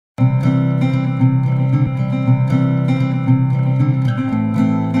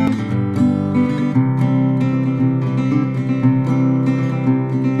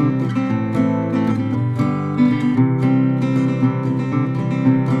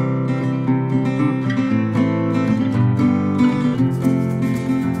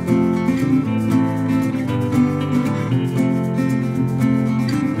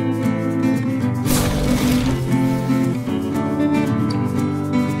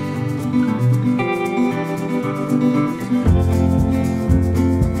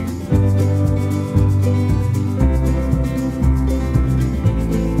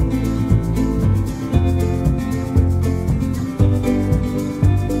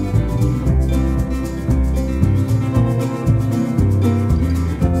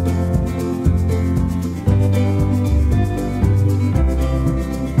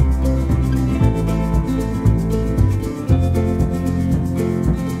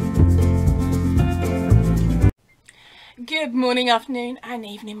Good morning, afternoon and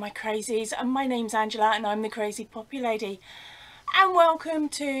evening, my crazies. My name's Angela and I'm the Crazy Poppy Lady. And welcome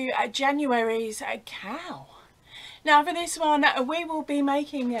to January's cow. Now for this one we will be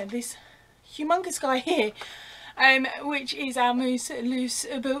making this humongous guy here, which is our Moose loose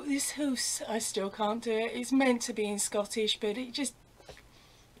about this house. I still can't do it. It's meant to be in Scottish but it just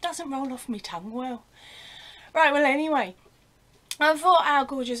doesn't roll off my tongue well. Right, well anyway, for our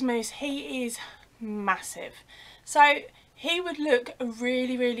gorgeous moose, he is massive. So he would look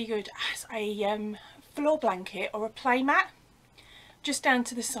really good as a floor blanket or a playmat, just down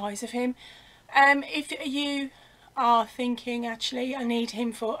to the size of him. If you are thinking actually I need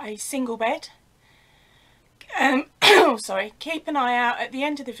him for a single bed, sorry, keep an eye out. At the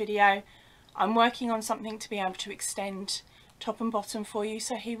end of the video I'm working on something to be able to extend top and bottom for you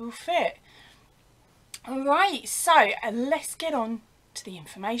so he will fit. Alright, so let's get on to the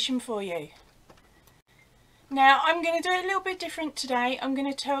information for you. Now I'm going to do it a little bit different today. I'm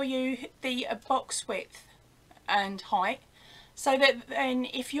going to tell you the box width and height, so that then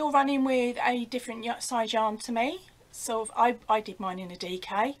if you're running with a different size yarn to me, so I did mine in a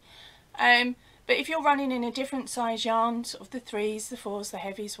DK, but if you're running in a different size yarn, sort of the 3s, the 4s, the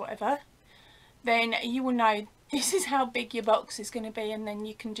heavies, whatever, then you will know this is how big your box is going to be, and then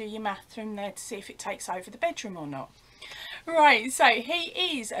you can do your math from there to see if it takes over the bedroom or not. Right, so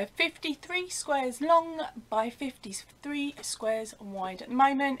he is 53 squares long by 53 squares wide at the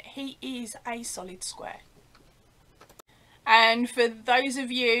moment. He is a solid square. And for those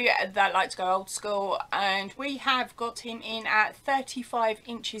of you that like to go old school, and we have got him in at 35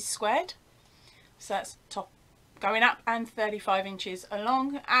 inches squared. So that's top going up and 35 inches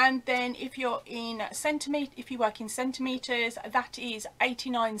along. And then if you're in centimetre, if you work in centimetres, that is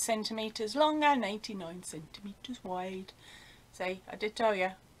 89 centimetres long and 89 centimetres wide. See, I did tell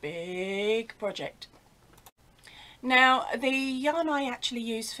you, big project. Now the yarn I actually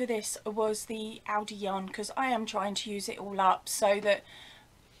used for this was the Aldi yarn, because I am trying to use it all up so that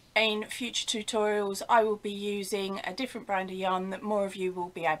in future tutorials I will be using a different brand of yarn that more of you will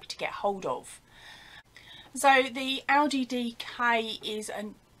be able to get hold of. So the Aldi DK is a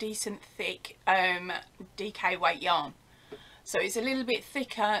decent thick DK weight yarn, so it's a little bit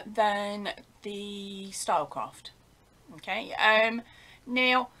thicker than the Stylecraft. Okay,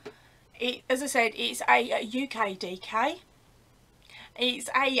 now as I said, it's a UK DK, it's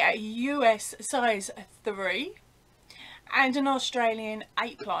a US size 3 and an Australian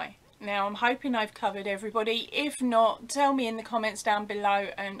 8 ply. Now I'm hoping I've covered everybody. If not, tell me in the comments down below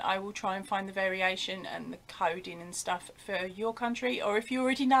and I will try and find the variation and the coding and stuff for your country, or if you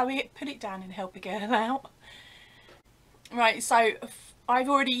already know it, put it down and help a girl out. Right, so I've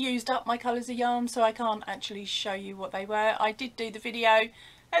already used up my colours of yarn, so I can't actually show you what they were. I did do the video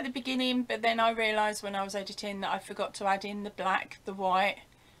at the beginning, but then I realised when I was editing that I forgot to add in the black, the white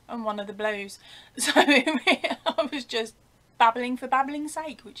and one of the blues. So I was just babbling for babbling's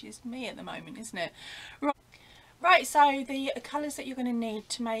sake, which is me at the moment, isn't it? Right, so the colours that you're going to need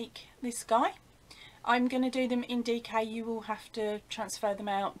to make this guy, I'm going to do them in DK. You will have to transfer them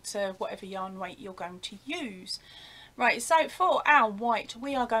out to whatever yarn weight you're going to use. Right, so for our white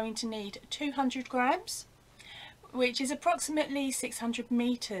we are going to need 200 grams, which is approximately 600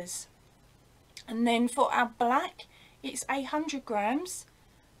 meters, and then for our black it's 100 grams,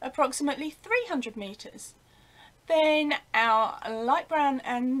 approximately 300 meters. Then our light brown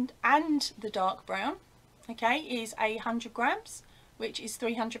and the dark brown, okay, is 100 grams, which is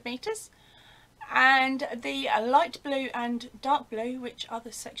 300 meters, and the light blue and dark blue, which are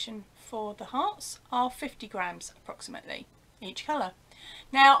the section for the hearts, are 50 grams approximately each colour.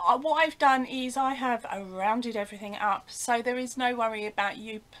 Now what I've done is I have rounded everything up, so there is no worry about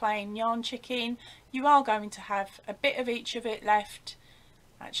you playing yarn chicken. You are going to have a bit of each of it left.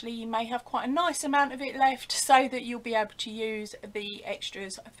 Actually, you may have quite a nice amount of it left, so that you'll be able to use the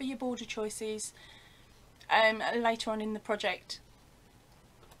extras for your border choices later on in the project.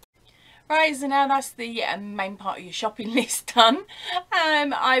 Right, so now that's the main part of your shopping list done.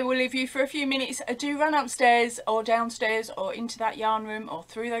 I will leave you for a few minutes. Do run upstairs or downstairs or into that yarn room or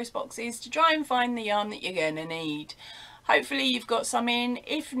through those boxes to try and find the yarn that you're going to need. Hopefully you've got some in.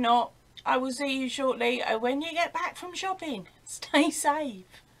 If not, I will see you shortly when you get back from shopping. Stay safe.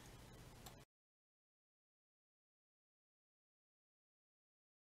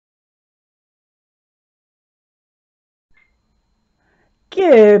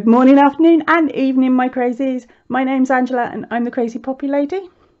 Good morning, afternoon and evening, my crazies. My name's Angela and I'm the Crazy Poppy Lady,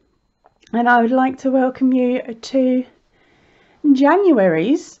 and I would like to welcome you to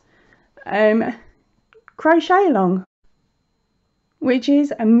January's crochet along, which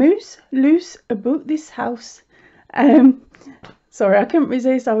is a Moose Loose About This House. Sorry, I couldn't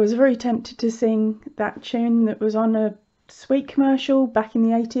resist. I was very tempted to sing that tune that was on a sweet commercial back in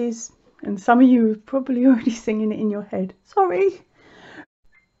the 80s, and some of you are probably already singing it in your head. Sorry.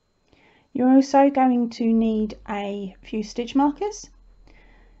 You're also going to need a few stitch markers.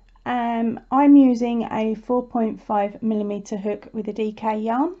 I'm using a 4.5mm hook with a DK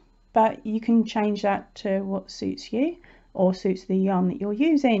yarn, but you can change that to what suits you or suits the yarn that you're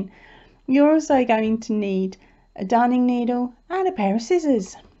using. You're also going to need a darning needle and a pair of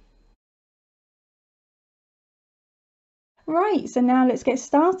scissors. Right, so now let's get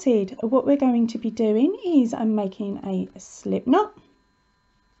started. What we're going to be doing is I'm making a slip knot,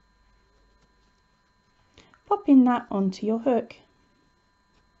 popping that onto your hook.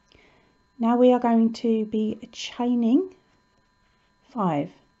 Now we are going to be chaining 5.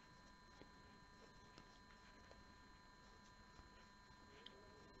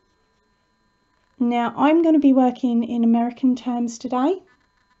 Now I'm going to be working in American terms today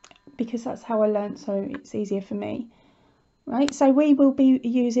because that's how I learnt, so it's easier for me. Right, so we will be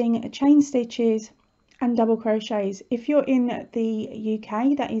using chain stitches and double crochets. If you're in the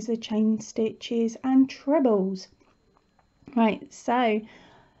UK, that is the chain stitches and trebles. Right, so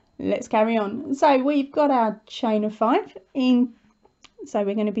let's carry on. So we've got our chain of 5 in, so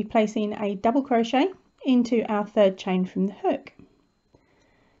we're going to be placing a double crochet into our third chain from the hook.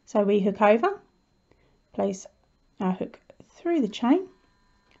 So we hook over, place our hook through the chain,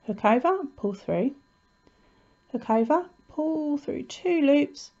 hook over, pull through, hook over, pull through 2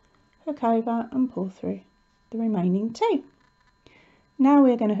 loops, hook over and pull through the remaining 2. Now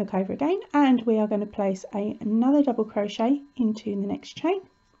we're going to hook over again and we are going to place another double crochet into the next chain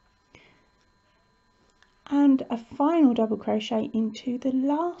and a final double crochet into the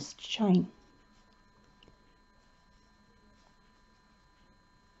last chain.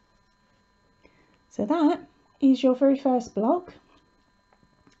 So that is your very first block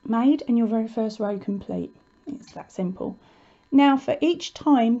made and your very first row complete. It's that simple. Now for each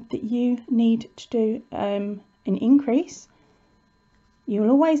time that you need to do an increase, you'll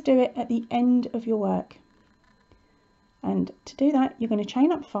always do it at the end of your work. And to do that, you're going to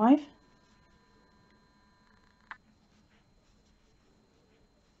chain up 5.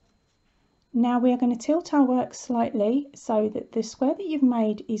 Now we are going to tilt our work slightly so that the square that you've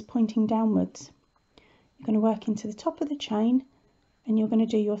made is pointing downwards. You're going to work into the top of the chain and you're going to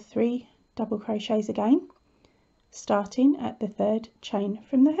do your 3 double crochets again, starting at the 3rd chain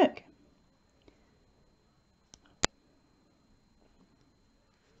from the hook.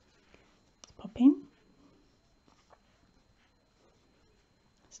 Let's pop in.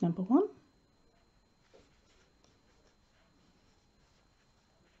 That's number 1.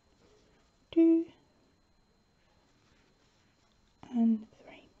 2 and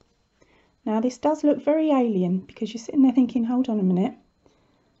 3. Now this does look very alien because you're sitting there thinking, hold on a minute,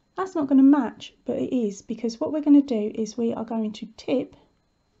 that's not going to match, but it is, because what we're going to do is we are going to tip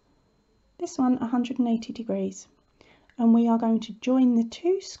this one 180 degrees and we are going to join the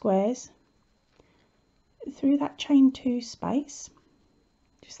 2 squares through that chain 2 space,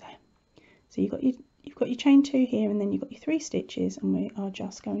 just there. So you've got your chain 2 here and then you've got your 3 stitches, and we are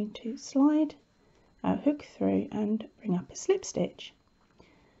just going to slide our hook through and bring up a slip stitch.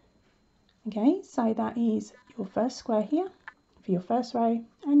 Okay, so that is your first square here for your first row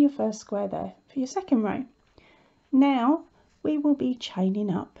and your first square there for your second row. Now we will be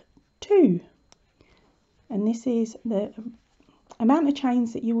chaining up 2, and this is the amount of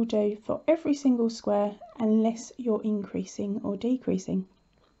chains that you will do for every single square unless you're increasing or decreasing.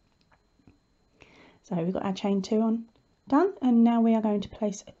 So we've got our chain 2 on done, and now we are going to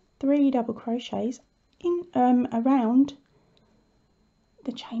place 3 double crochets in around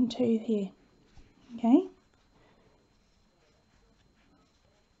the chain 2 here. Okay,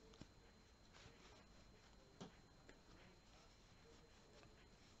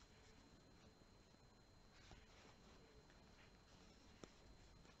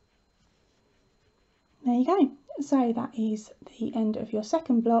 there you go. So that is the end of your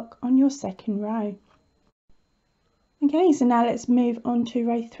second block on your second row. Okay, so now let's move on to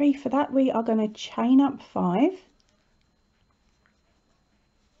row 3. For that we are going to chain up 5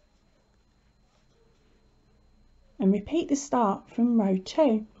 and repeat the start from row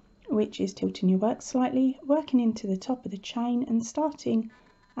 2, which is tilting your work slightly, working into the top of the chain and starting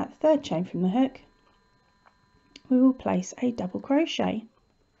at the 3rd chain from the hook. We will place a double crochet.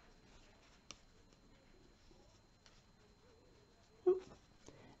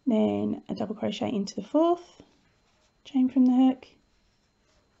 Then a double crochet into the 4th chain from the hook,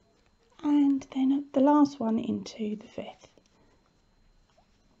 and then the last one into the 5th.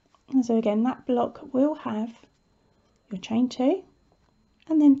 And so again, that block will have your chain 2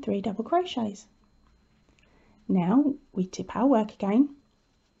 and then 3 double crochets. Now we tip our work again,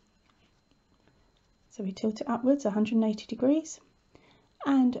 so we tilt it upwards 180 degrees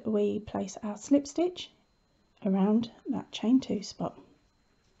and we place our slip stitch around that chain 2 spot.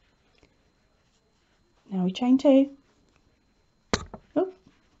 Now we chain 2. Oh,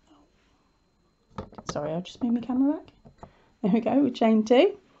 sorry, I'll just move my camera back. There we go, we chain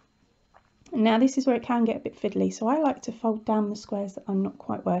 2. And now this is where it can get a bit fiddly, so I like to fold down the squares that I'm not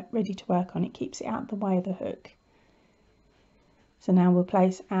quite ready to work on. It keeps it out of the way of the hook. So now we'll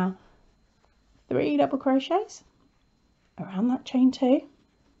place our 3 double crochets around that chain 2.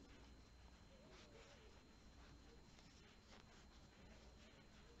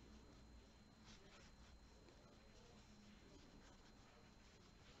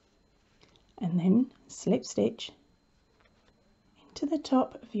 And then slip stitch into the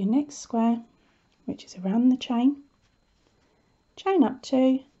top of your next square, which is around the chain. Chain up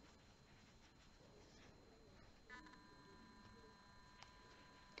 2.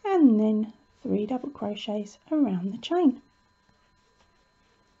 And then 3 double crochets around the chain.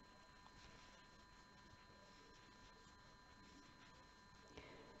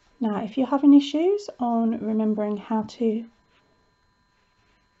 Now if you're having issues on remembering how to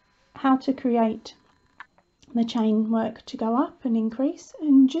create the chain work to go up and increase,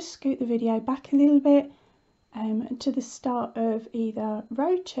 and just scoot the video back a little bit to the start of either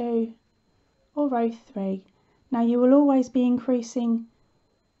row 2 or row 3. Now you will always be increasing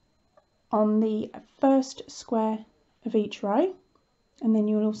on the first square of each row, and then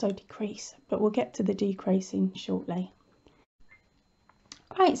you will also decrease, but we'll get to the decreasing shortly.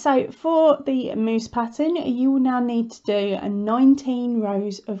 Right, so for the moose pattern you will now need to do 19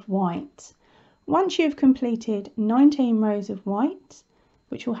 rows of white. Once you've completed 19 rows of white,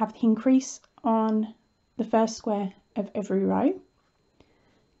 which will have the increase on the first square of every row,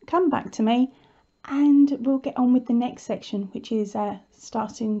 come back to me and we'll get on with the next section, which is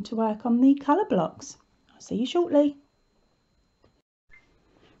starting to work on the colour blocks. I'll see you shortly.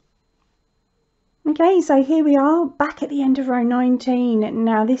 Okay, so here we are back at the end of row 19.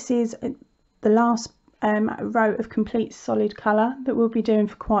 Now this is the last row of complete solid colour that we'll be doing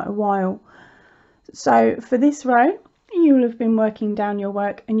for quite a while. So for this row you will have been working down your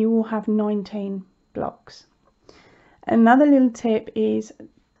work and you will have 19 blocks. Another little tip is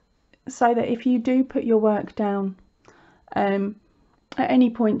so that if you do put your work down at any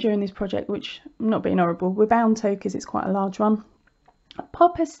point during this project, which I'm not being horrible, we're bound to because it's quite a large one,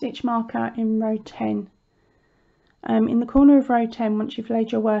 pop a stitch marker in row 10 in the corner of row 10 once you've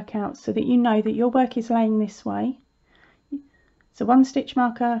laid your work out, so that you know that your work is laying this way. So one stitch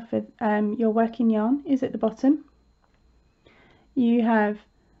marker for your working yarn is at the bottom. You have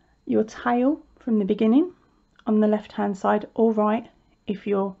your tail from the beginning on the left hand side, or right if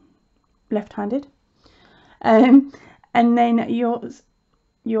you're left-handed, and then your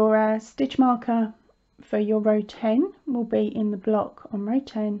stitch marker for your row 10 will be in the block on row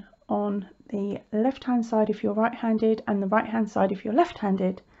 10 on the left hand side if you're right-handed and the right hand side if you're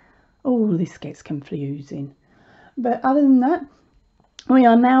left-handed. Oh, this gets confusing, but other than that we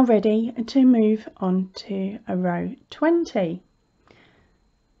are now ready to move on to a row 20.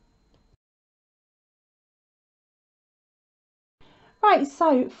 Right,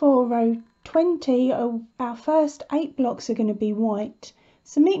 so for row 20 our first 8 blocks are going to be white,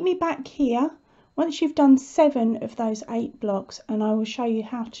 so meet me back here once you've done 7 of those 8 blocks and I will show you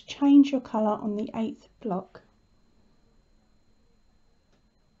how to change your colour on the 8th block.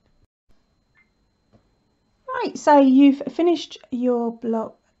 Right, so you've finished your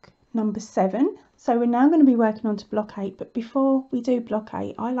block number 7, so we're now going to be working on to block 8, but before we do block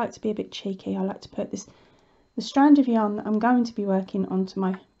 8 I like to be a bit cheeky. I like to put the strand of yarn that I'm going to be working onto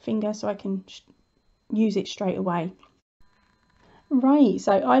my finger so I can use it straight away. Right,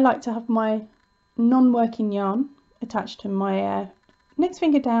 so I like to have my non-working yarn attached to my next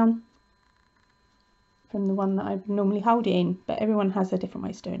finger down from the one that I normally hold it in, but everyone has a different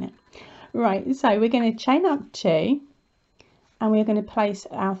way of doing it. Right, so we're going to chain up 2 and we're going to place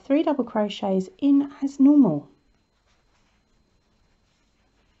our 3 double crochets in as normal.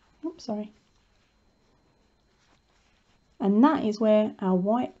 Oops, sorry. And that is where our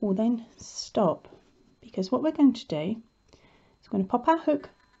white will then stop, because what we're going to do is we're going to pop our hook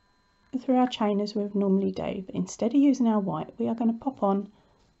through our chain as we would normally do, but instead of using our white we are going to pop on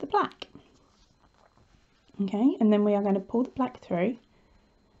the black. Okay, and then we are going to pull the black through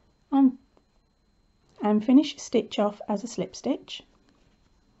and finish a stitch off as a slip stitch.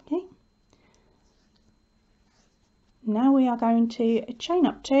 Okay, now we are going to chain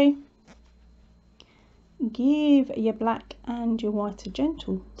up 2, give your black and your white a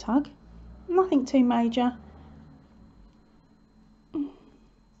gentle tug, nothing too major.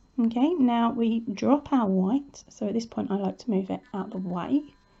 Okay, now we drop our white, so at this point I like to move it out of the way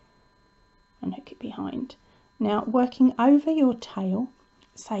and hook it behind. Now working over your tail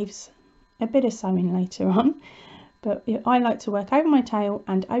saves a bit of sewing later on, but I like to work over my tail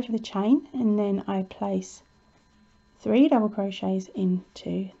and over the chain, and then I place 3 double crochets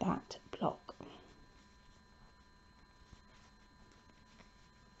into that block.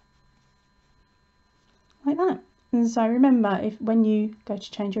 Like that. And so remember, when you go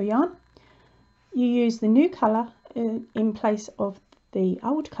to change your yarn, you use the new colour in place of the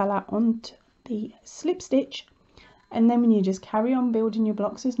old colour onto the slip stitch, and then when you just carry on building your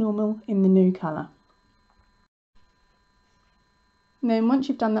blocks as normal in the new colour. And then once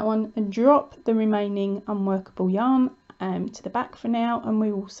you've done that one, drop the remaining unworkable yarn to the back for now, and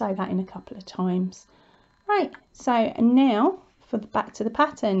we will sew that in a couple of times. Right, so now for the back to the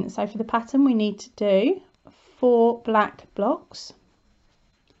pattern. So for the pattern we need to do 4 black blocks,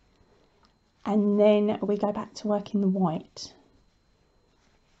 and then we go back to working the white.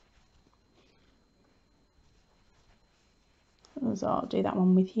 So I'll do that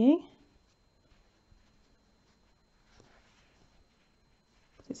one with you.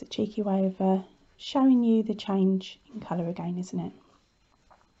 It's a cheeky way of showing you the change in colour again, isn't it?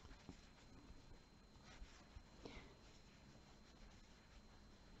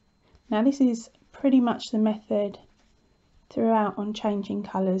 Now this is pretty much the method throughout on changing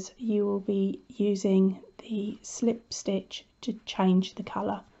colours. You will be using the slip stitch to change the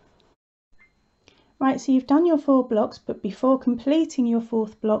colour. Right, so you've done your 4 blocks, but before completing your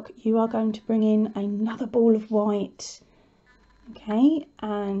 4th block you are going to bring in another ball of white. Okay,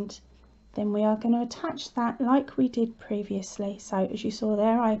 and then we are going to attach that like we did previously. So as you saw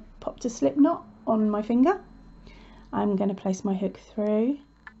there, I popped a slip knot on my finger. I'm going to place my hook through,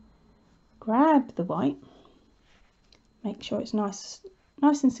 grab the white, make sure it's nice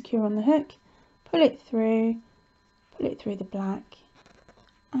and secure on the hook, pull it through the black,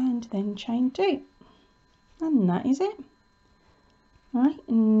 and then chain 2, and that is it. Right,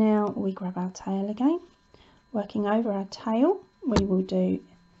 and now we grab our tail again. Working over our tail, we will do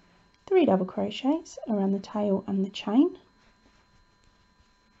 3 double crochets around the tail and the chain,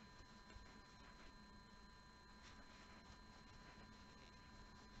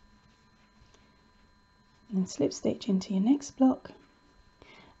 and then slip stitch into your next block,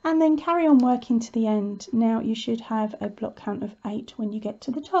 and then carry on working to the end. Now you should have a block count of 8 when you get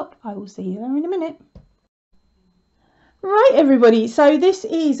to the top. I will see you there in a minute. Right everybody, so this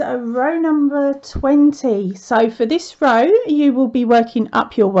is row number 20. So for this row you will be working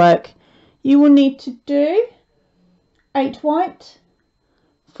up your work. You will need to do 8 white,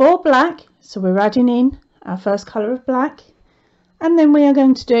 4 black, so we're adding in our first colour of black, and then we are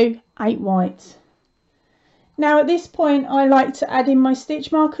going to do 8 white. Now at this point I like to add in my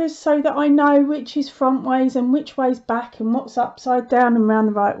stitch markers so that I know which is front ways and which way's back and what's upside down and round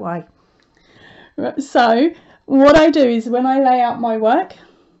the right way. So what I do is when I lay out my work,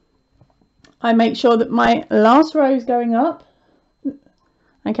 I make sure that my last row is going up.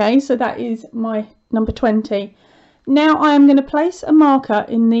 Okay, so that is my number 20. Now I am going to place a marker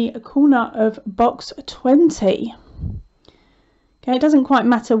in the corner of box 20. Okay, it doesn't quite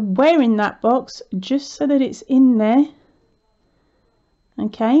matter where in that box, just so that it's in there.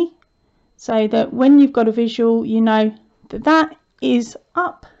 Okay, so that when you've got a visual, you know that that is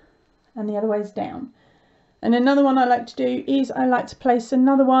up and the other way is down. And another one I like to do is I like to place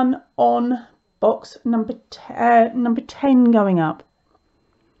another one on box number 10 going up.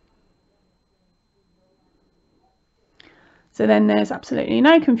 So then there's absolutely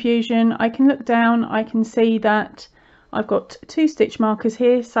no confusion. I can look down, I can see that I've got 2 stitch markers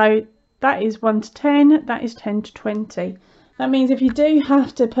here. So that is 1 to 10, that is 10 to 20. That means if you do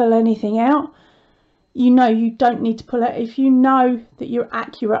have to pull anything out, you know you don't need to pull it. If you know that you're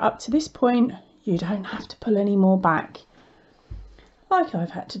accurate up to this point, you don't have to pull any more back, like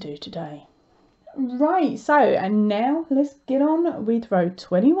I've had to do today. Right, so and now let's get on with row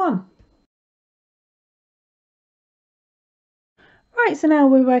 21. Right, so now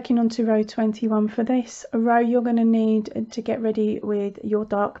we're working on to row 21. For this row you're going to need to get ready with your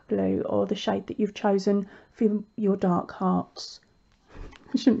dark blue, or the shade that you've chosen for your dark hearts.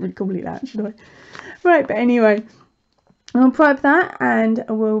 I shouldn't really call it that, should I? Right, but anyway, I'll prep that and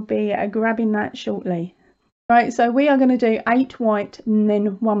we'll be grabbing that shortly. Right, so we are going to do 8 white and then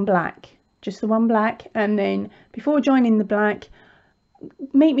 1 black, just the 1 black, and then before joining the black,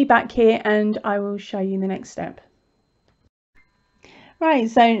 meet me back here and I will show you the next step. Right,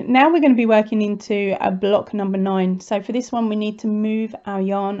 so now we're going to be working into a block number 9. So for this one we need to move our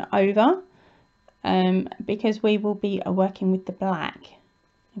yarn over because we will be working with the black.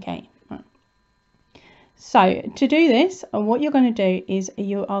 Okay, right. So to do this, what you're going to do is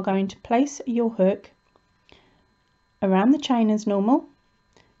you are going to place your hook around the chain as normal,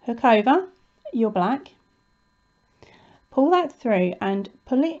 hook over your black, pull that through and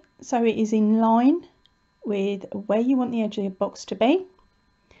pull it so it is in line with where you want the edge of your box to be.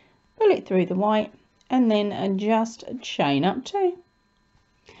 Pull it through the white and then just chain up 2.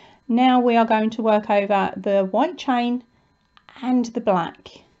 Now we are going to work over the white chain and the black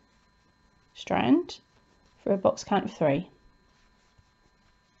strand for a box count of 3.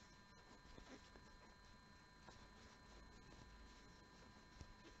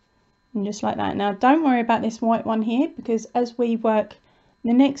 And just like that. Now don't worry about this white one here, because as we work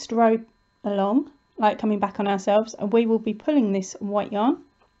the next row along, like coming back on ourselves, we will be pulling this white yarn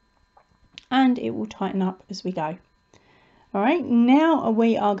and it will tighten up as we go. All right, now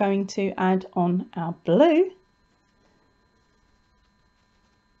we are going to add on our blue.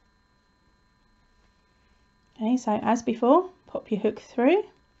 Okay, so as before, pop your hook through,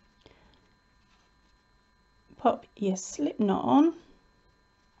 pop your slip knot on,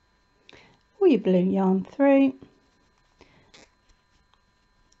 pull your blue yarn through,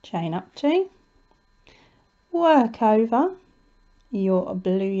 chain up 2, work over your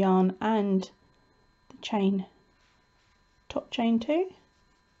blue yarn and the chain, top chain 2,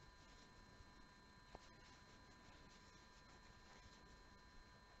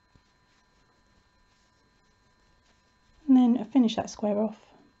 and then finish that square off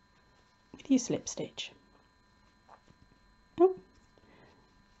with your slip stitch. Oh.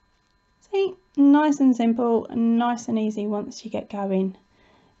 See, nice and simple, nice and easy once you get going.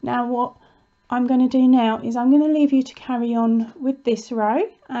 Now what I'm going to do now is I'm going to leave you to carry on with this row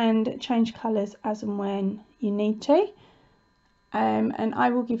and change colours as and when you need to, and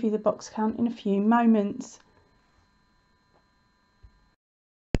I will give you the box count in a few moments.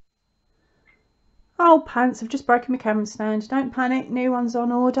 Oh pants, I've just broken my camera stand. Don't panic, new one's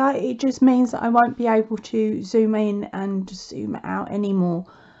on order. It just means that I won't be able to zoom in and zoom out anymore,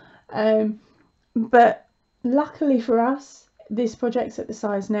 but luckily for us this project's at the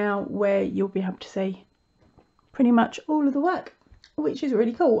size now where you'll be able to see pretty much all of the work, which is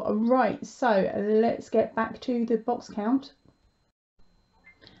really cool. Right, so let's get back to the box count.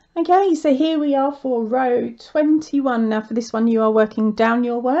 Okay, so here we are for row 21. Now for this one you are working down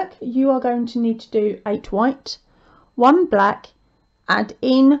your work. You are going to need to do 8 white, 1 black, add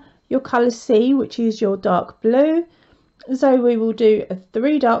in your colour C, which is your dark blue. So we will do a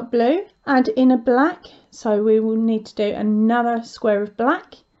 3 dark blue, add in a black, so we will need to do another square of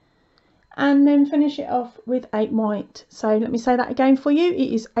black, and then finish it off with 8 white. So let me say that again for you.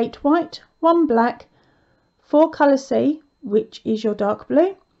 It is 8 white, 1 black, 4 colour C, which is your dark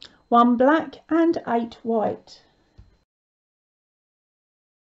blue, 1 black and 8 white.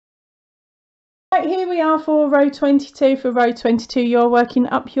 Right, here we are for row 22. For row 22 you're working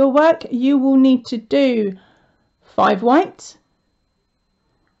up your work. You will need to do 5 white,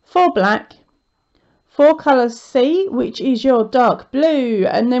 4 black, 4 colour C, which is your dark blue,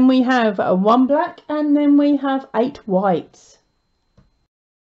 and then we have 1 black, and then we have 8 whites.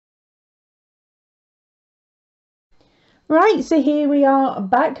 Right, so here we are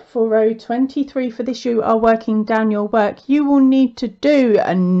back for row 23. For this you are working down your work. You will need to do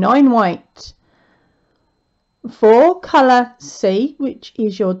a 9 white, 4 colour C, which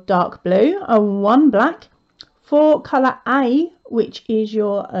is your dark blue, a 1 black, 4 colour A, which is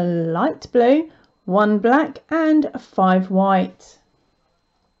your light blue, 1 black and 5 white.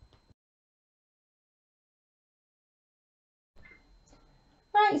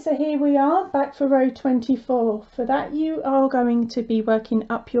 Right, so here we are back for row 24. For that you are going to be working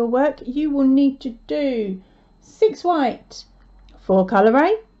up your work. You will need to do 6 white, 4 colour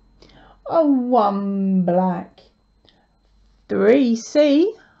A, a 1 black, 3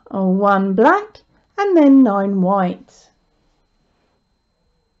 C, a 1 black, and then 9 white.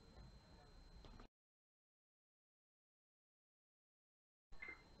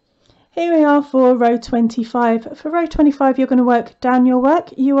 Here we are for row 25. For row 25 you're going to work down your work.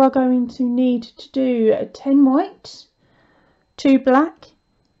 You are going to need to do 10 white, 2 black,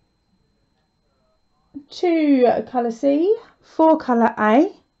 2 colour C, 4 colour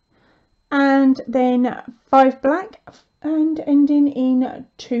A, and then 5 black and ending in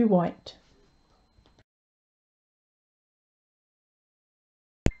 2 white.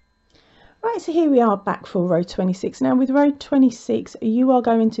 Right, so here we are back for row 26. Now with row 26 you are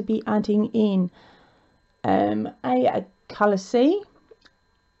going to be adding in a colour C,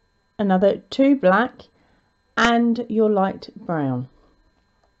 another 2 black and your light brown.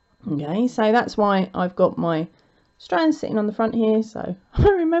 Okay, so that's why I've got my strands sitting on the front here, so I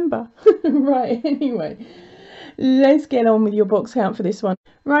remember. Right, anyway, let's get on with your box count for this one.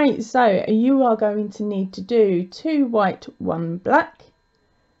 Right, so you are going to need to do 2 white, 1 black,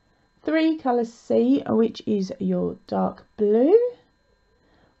 3 colour C, which is your dark blue,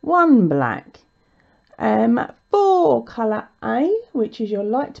 1 black, 4 colour A, which is your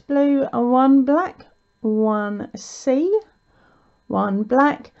light blue, and 1 black, 1 C, 1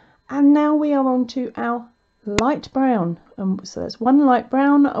 black, and now we are on to our light brown. So that's 1 light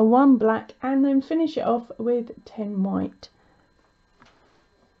brown, 1 black, and then finish it off with 10 white.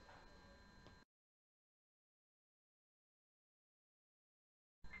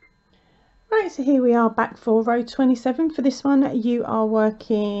 Right, so here we are back for row 27. For this one, you are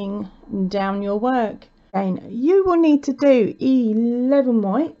working down your work. Again, you will need to do 11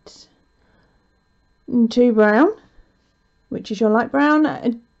 white, 2 brown, which is your light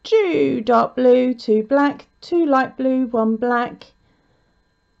brown, 2 dark blue, 2 black, 2 light blue, 1 black,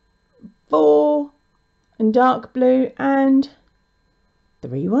 4 and dark blue, and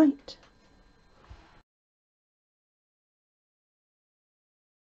 3 white.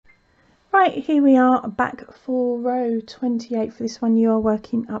 Right, here we are back for row 28. For this one, you are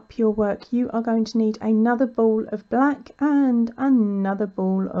working up your work. You are going to need another ball of black and another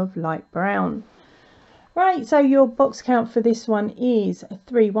ball of light brown. Right, so your box count for this one is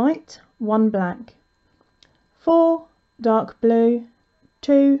 3 white, 1 black, 4 dark blue,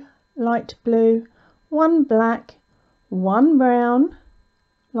 2 light blue, 1 black, 1 brown,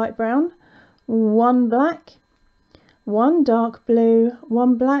 light brown, 1 black, 1 dark blue,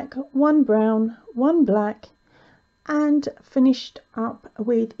 1 black, 1 brown, 1 black, and finished up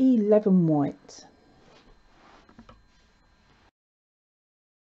with 11 white.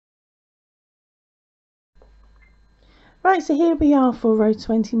 Right, so here we are for row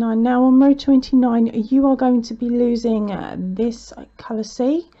 29. Now on row 29, you are going to be losing this colour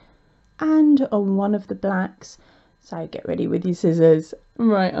C and one of the blacks. So get ready with your scissors.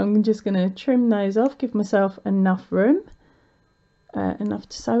 Right, I'm just going to trim those off, give myself enough room, enough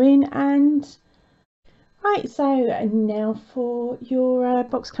to sew in. And right, so now for your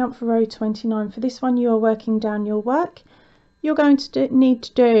box count for row 29. For this one, you are working down your work. You're going to need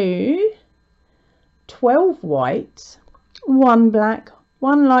to do 12 white, 1 black,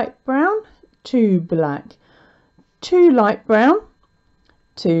 1 light brown, 2 black, 2 light brown,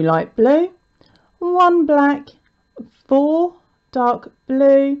 2 light blue, 1 black, 4 dark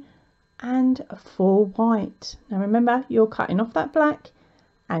blue, and 4 white. Now remember, you're cutting off that black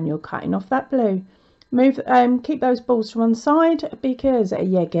and you're cutting off that blue. Keep those balls to one side because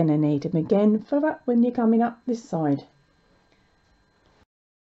you're gonna need them again for when you're coming up this side.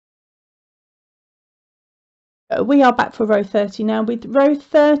 We are back for row 30 now. With row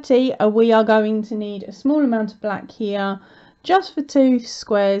 30, we are going to need a small amount of black here, just for 2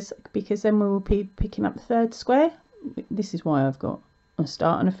 squares, because then we will be picking up the 3rd square. This is why I've got a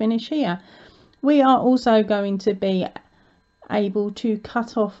start and a finish here. We are also going to be able to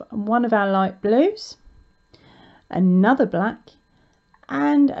cut off one of our light blues, another black,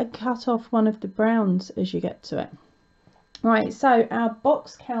 and cut off one of the browns as you get to it. Right, so our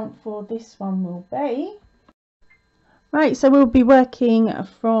box count for this one will be... Right, so we'll be working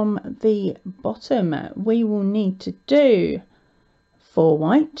from the bottom. We will need to do 4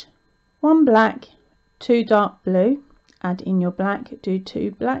 white, 1 black, 2 dark blue, add in your black, do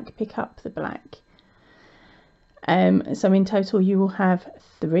 2 black, pick up the black. So in total you will have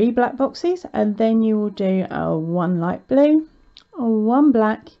 3 black boxes, and then you will do 1 light blue, 1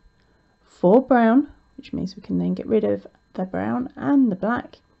 black, 4 brown, which means we can then get rid of the brown and the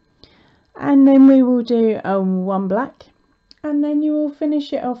black. And then we will do 1 black, and then you will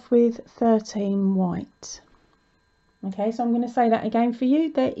finish it off with 13 white. Okay, so I'm going to say that again for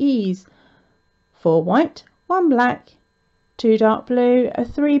you. There is 4 white, 1 black, 2 dark blue,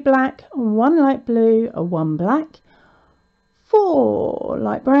 3 black, 1 light blue, 1 black, 4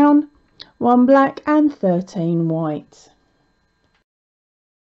 light brown, 1 black, and 13 white.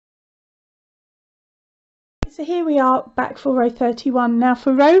 So here we are back for row 31. Now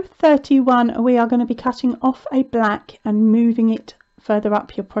for row 31, we are going to be cutting off a black and moving it further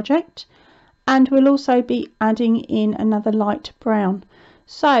up your project, and we'll also be adding in another light brown.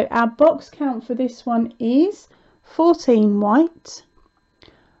 So our box count for this one is 14 white,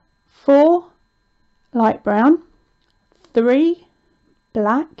 4 light brown, 3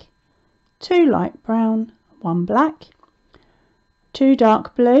 black, 2 light brown, 1 black, 2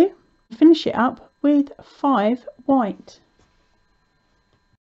 dark blue. Finish it up with 5 white.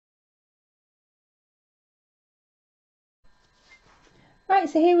 Right,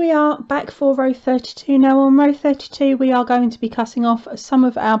 so here we are back for row 32. Now on row 32 we are going to be cutting off some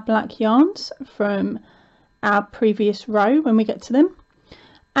of our black yarns from our previous row when we get to them,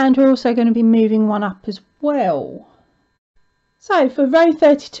 and we're also going to be moving one up as well. So for row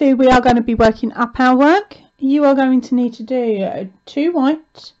 32 we are going to be working up our work. You are going to need to do 2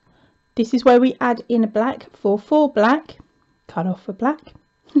 white. This is where we add in a black for 4 black, cut off a black,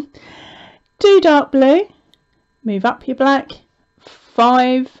 2 dark blue, move up your black,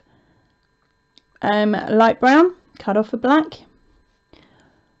 5 light brown, cut off a black,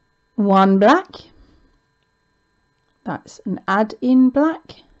 1 black, that's an add in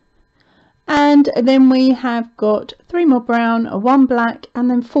black, and then we have got 3 more brown, 1 black, and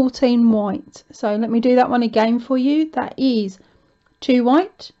then 14 white. So let me do that one again for you. That is 2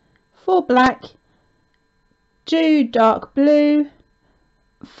 white, 4 black, 2 dark blue,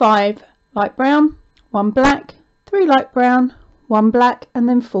 5 light brown, 1 black, 3 light brown, 1 black, and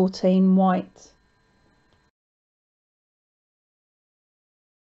then 14 white.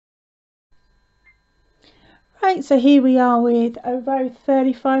 Right, so here we are with a row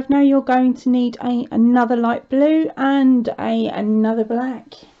 35. Now you're going to need another light blue and another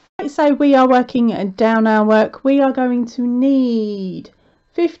black. Right, so we are working down our work. We are going to need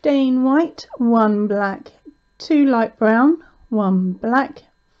 15 white, 1 black, 2 light brown, 1 black,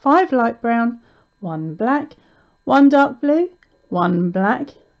 5 light brown, 1 black, 1 dark blue, 1 black,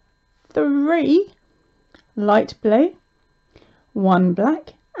 3 light blue, 1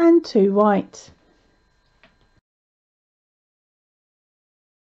 black, and 2 white.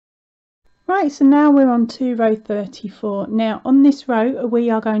 Right, so now we're on to row 34. Now on this row we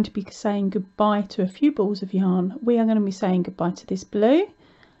are going to be saying goodbye to a few balls of yarn. We are going to be saying goodbye to this blue,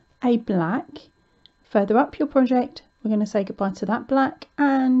 a black. Further up your project we're going to say goodbye to that black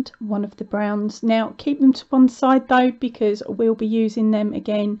and one of the browns. Now keep them to one side though, because we'll be using them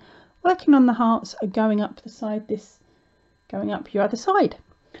again working on the hearts going up the side, this going up your other side.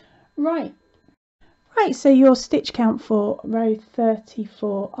 Right, so your stitch count for row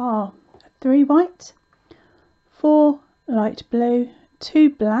 34 are 3 white, 4 light blue, 2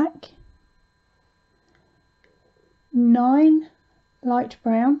 black, 9 light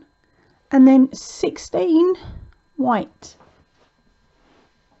brown, and then 16 white.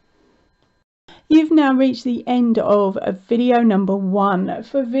 You've now reached the end of video number 1.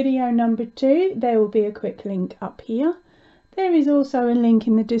 For video number 2 there will be a quick link up here. There is also a link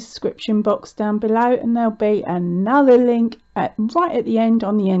in the description box down below, and there'll be another link right at the end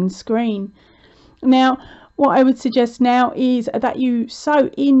on the end screen. Now what I would suggest now is that you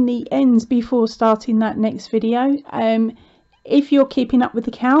sew in the ends before starting that next video. If you're keeping up with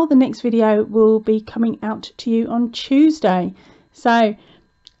the cowl, the next video will be coming out to you on Tuesday. So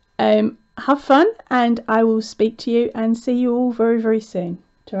have fun, and I will speak to you and see you all very, very soon.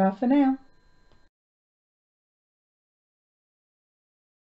 Ta-ra for now.